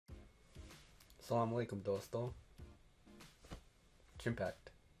Assalamu alaikum dosto.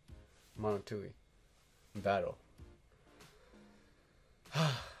 Chimpact. Monotoii. Battle.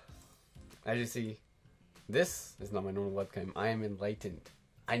 As you see, this is not my normal webcam. I am enlightened.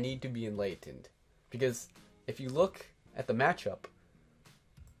 I need to be enlightened. Because if you look at the matchup,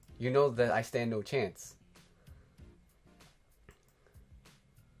 you know that I stand no chance.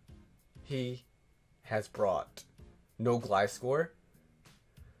 He has brought no Gliscor.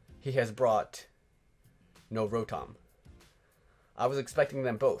 He has brought no Rotom. I was expecting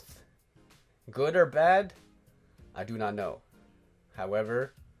them both. Good or bad, I do not know.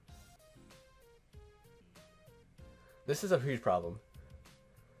 However, this is a huge problem.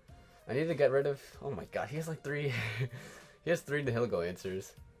 I need to get rid of... Oh my god, he has like 3... he has 3 Nihilego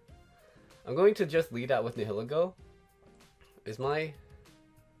answers. I'm going to just lead out with Nihilego. Is my...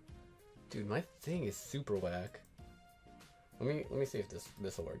 Dude, my thing is super whack. Let me see if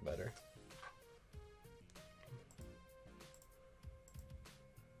this will work better.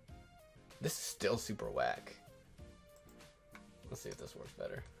 This is still super whack. Let's see if this works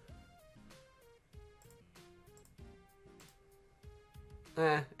better.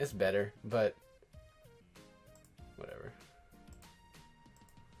 It's better, but whatever.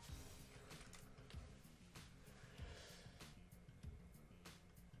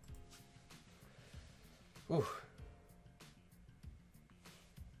 Ooh.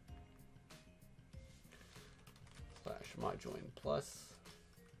 Slash my join plus.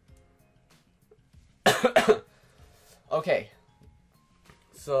 Okay.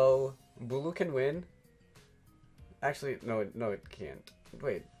 So Bulu can win. Actually, no, it can't.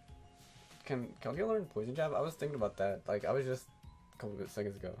 Wait. Can Kelgia learn Poison Jab? I was thinking about that. Like, I was just a couple of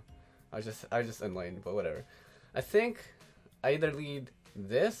seconds ago. I was just enlightened, but whatever. I think I either lead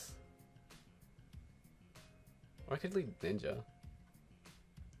this, or I could lead Ninja.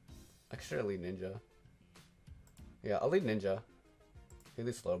 I should lead Ninja. Yeah, I'll lead Ninja. He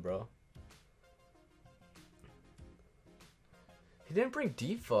leads slow, bro. He didn't bring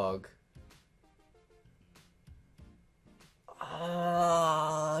Defog.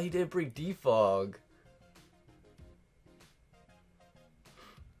 Ah, he didn't bring Defog.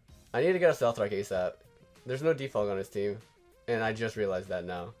 I need to get a Stealth Rock ASAP. There's no Defog on his team, and I just realized that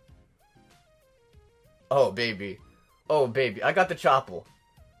now. Oh baby, oh baby, I got the Chople.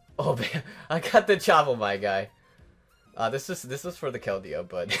 Oh baby, I got the Chople, my guy. This was for the Keldeo,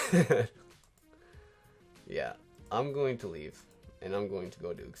 but yeah, I'm going to leave, and I'm going to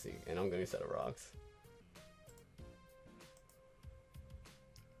go to Uxie, and I'm going to set up rocks.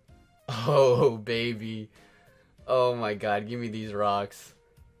 Oh baby, oh my god, give me these rocks.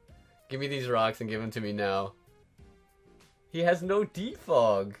 Give me these rocks and give them to me now. He has no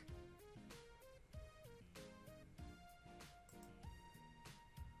Defog.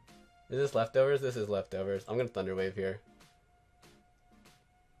 Is this leftovers? This is leftovers. I'm gonna Thunder Wave here.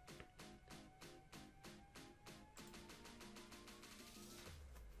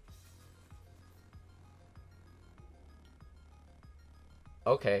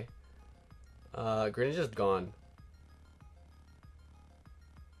 Okay. Greninja's gone.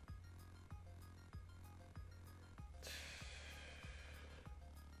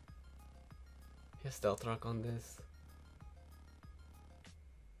 He has Stealth Rock on this.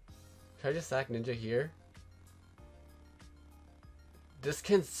 Should I just sack Ninja here? This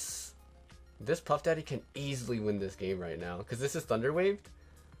Puff Daddy can easily win this game right now, because this is Thunder Waved,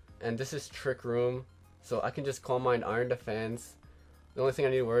 and this is Trick Room, so I can just Calm Mind, Iron Defense. The only thing I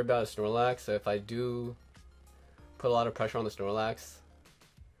need to worry about is Snorlax, so if I do put a lot of pressure on the Snorlax,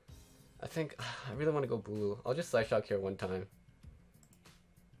 I think I really want to go Bulu. I'll just Slice Shock here one time.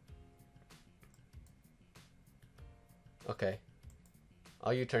 Okay.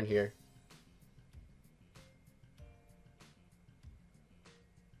 I'll U-turn here.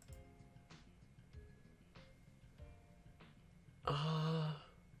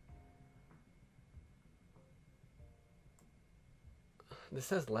 This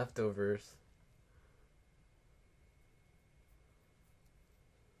has leftovers.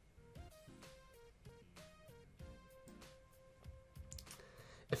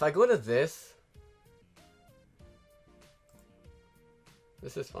 If I go to this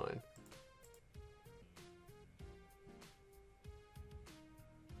is fine.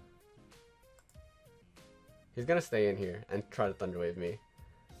 He's gonna stay in here and try to Thunder Wave me.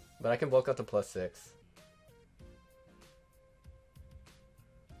 But I can bulk up to +6.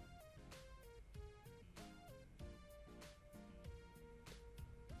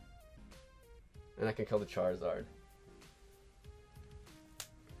 And I can kill the Charizard.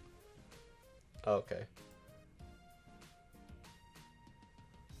 Okay.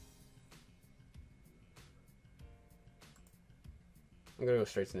 I'm gonna go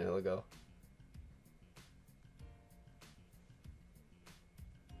straight to Nihiligo.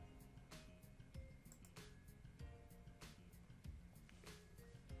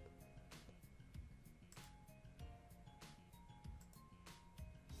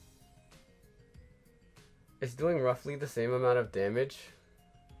 It's doing roughly the same amount of damage.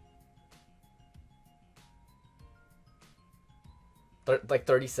 Like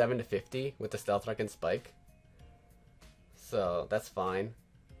 37 to 50 with the Stealth Rock and Spike. So that's fine.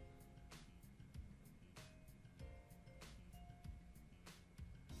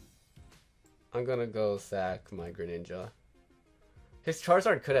 I'm gonna go sack my Greninja. His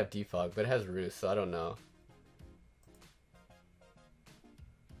Charizard could have Defog, but it has Roost, so I don't know.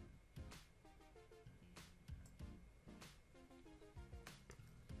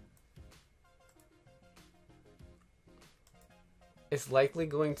 It's likely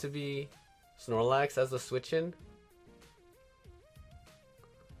going to be Snorlax as a switch-in.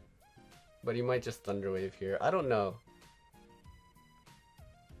 But he might just Thunder Wave here. I don't know.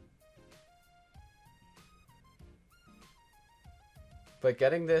 But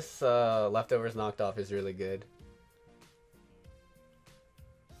getting this leftovers knocked off is really good.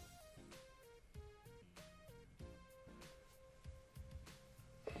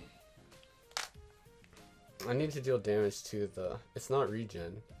 I need to deal damage to the... It's not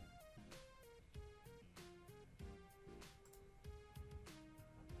regen.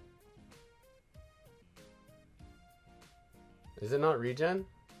 Is it not regen?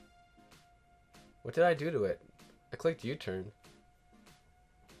 What did I do to it? I clicked U-turn.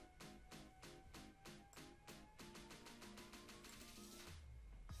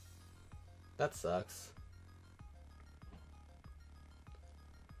 That sucks.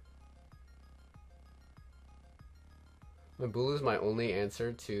 Mabulu is my only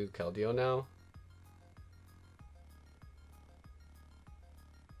answer to Keldeo now.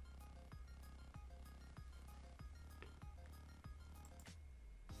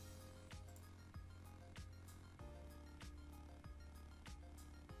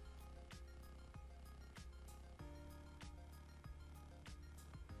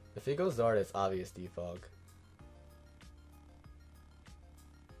 If he goes Zard, it's obvious defog.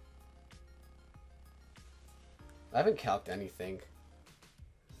 I haven't calced anything,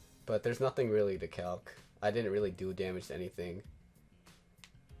 but there's nothing really to calc. I didn't really do damage to anything.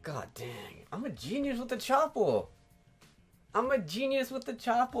 God dang, I'm a genius with the Chople. I'm a genius with the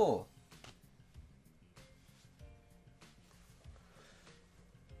Chople.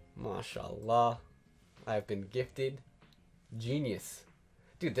 Mashallah, I have been gifted genius.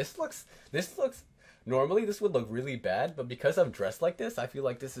 Dude, this looks, normally this would look really bad, but because I'm dressed like this, I feel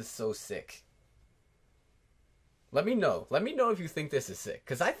like this is so sick. Let me know if you think this is sick,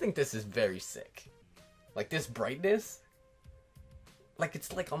 because I think this is very sick. Like this brightness, like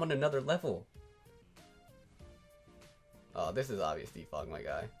it's like I'm on another level. Oh, this is obvious defog, my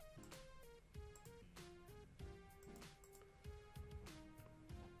guy.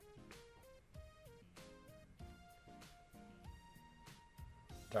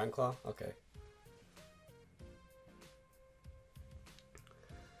 Dragon Claw? Okay.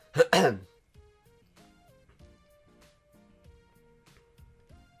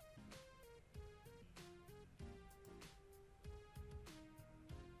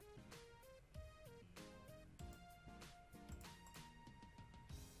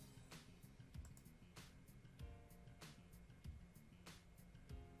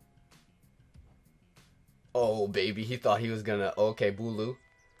 Oh, baby, he thought he was gonna... Okay, Bulu.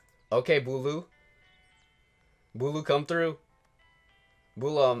 Okay, Bulu. Bulu, come through.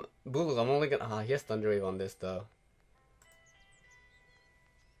 Bulu, I'm only gonna... Ah, he has Thunder Wave on this, though.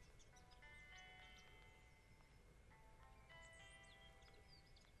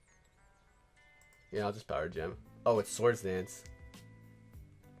 Yeah, I'll just Power Gem. Oh, it's Swords Dance.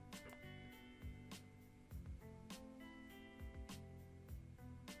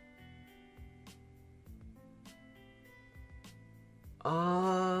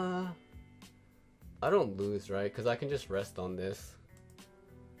 I don't lose, right? Because I can just rest on this.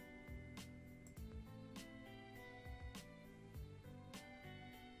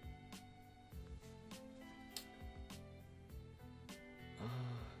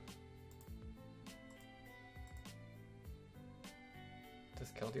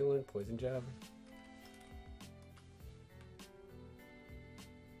 Does Keldeo learn Poison Jab?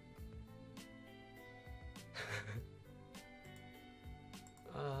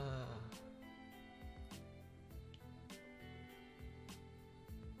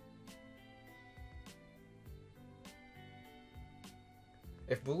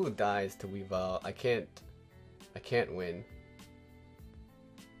 If Bulu dies to Weavile, I can't win.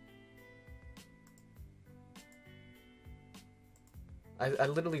 I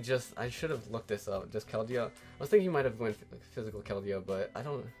literally just, I should have looked this up. Just Keldeo. I was thinking he might have went physical Keldeo, but I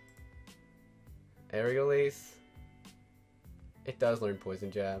don't. Aerial Ace. It does learn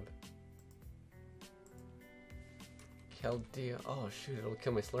Poison Jab. Keldeo. Oh shoot, it'll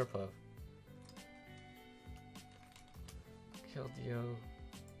kill my Slurpuff. Keldeo.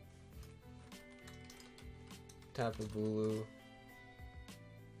 Tapu Bulu.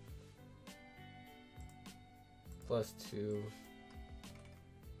 +2.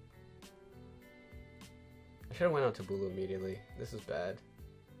 I should have went on to Bulu immediately. This is bad.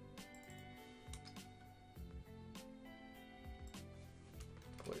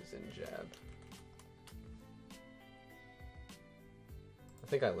 Poison Jab. I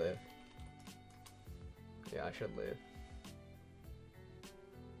think I live. Yeah, I should live.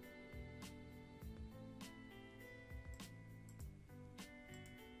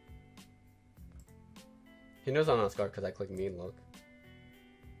 He knows I'm not scarred because I click Mean Look.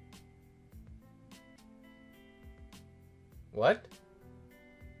 What?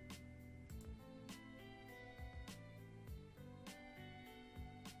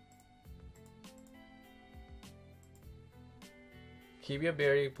 Kibia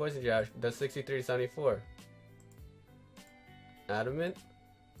Berry, Poison Jab, does 63-74. Adamant?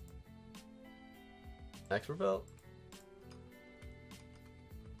 Expert Belt?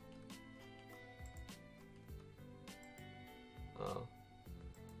 Oh.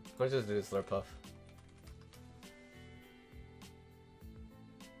 Let's just do this Slurpuff.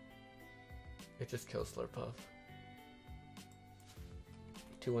 It just kills Slurpuff.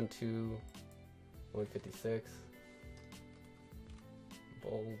 212, 156.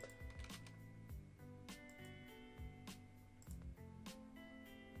 Bold.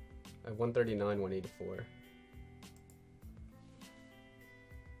 At 139, 184.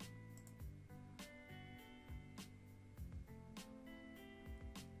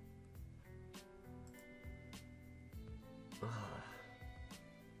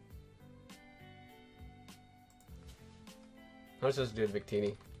 I was supposed to do a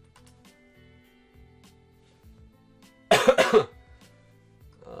Victini.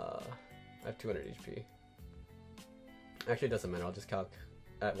 I have 200 HP. Actually, it doesn't matter. I'll just calc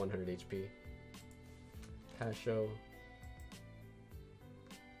at 100 HP. Pasho.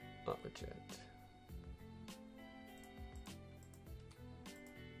 Aqua Jet.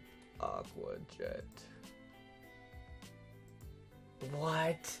 Aqua Jet.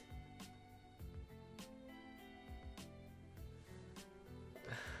 What?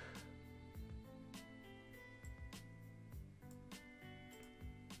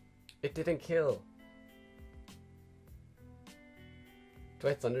 It didn't kill. Do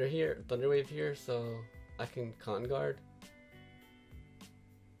I Thunder here? Thunder Wave here so I can Con Guard?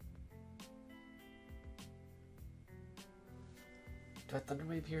 Do I Thunder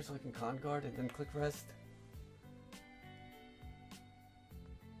Wave here so I can Con Guard and then click Rest?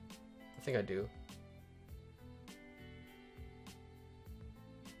 I think I do.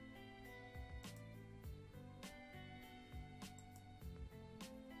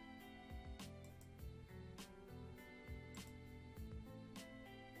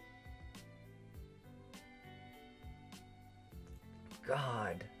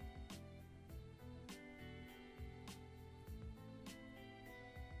 God.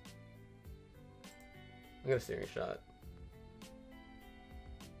 I'm gonna Searing Shot.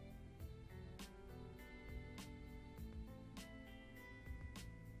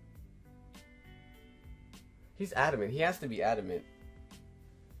 He's adamant. He has to be adamant.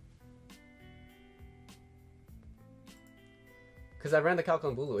 Because I ran the calc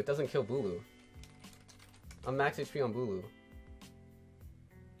on Bulu. It doesn't kill Bulu. I'm max HP on Bulu.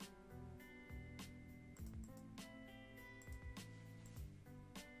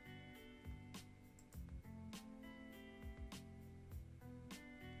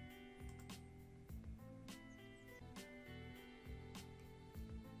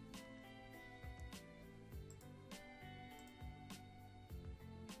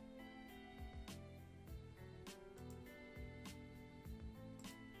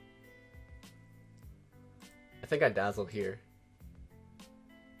 I think I Dazzle here.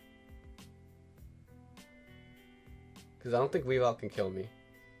 Because I don't think Weavile can kill me.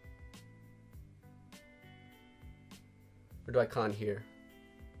 Or do I Con here?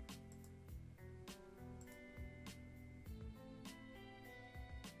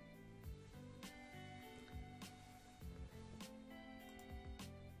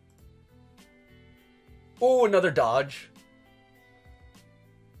 Oh, another dodge.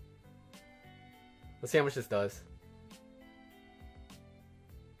 Let's see how much this does.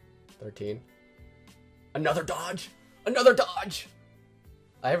 13. Another dodge! Another dodge!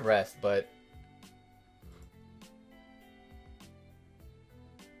 I have rest, but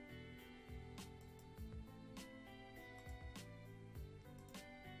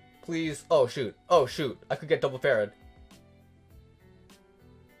please. Oh shoot. Oh shoot. I could get double parried.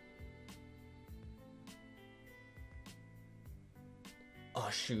 Oh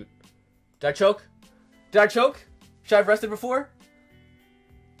shoot. Did I choke? Did I choke? Should I have rested before?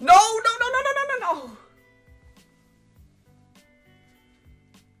 No, no, no, no, no, no, no, no.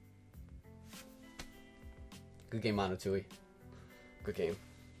 Good game, monotoii. Good game.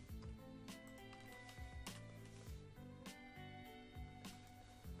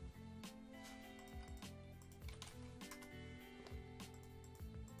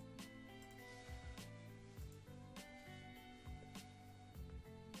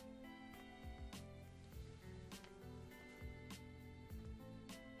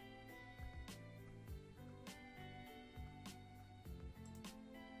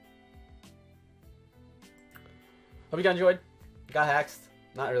 Hope you guys enjoyed. Got hacks.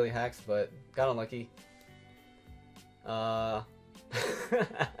 Not really hacks, but got unlucky. I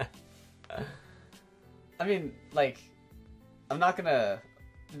mean, like, I'm not gonna...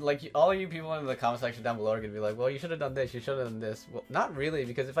 Like, all of you people in the comment section down below are gonna be like, well, you should have done this, you should have done this. Well, not really,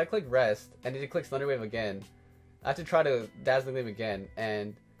 because if I click rest, and it clicks Thunderwave again, I have to try to Dazzling Wave again,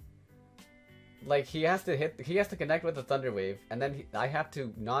 and... Like, he has to connect with the Thunderwave, and then I have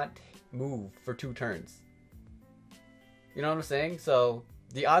to not move for 2 turns. You know what I'm saying? So,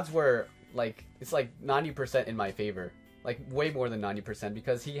 the odds were, like, it's like 90% in my favor. Like, way more than 90%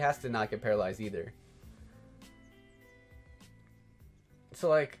 because he has to not get paralyzed either. So,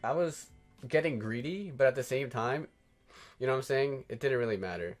 like, I was getting greedy, but at the same time, you know what I'm saying? It didn't really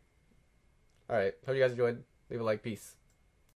matter. Alright, hope you guys enjoyed. Leave a like. Peace.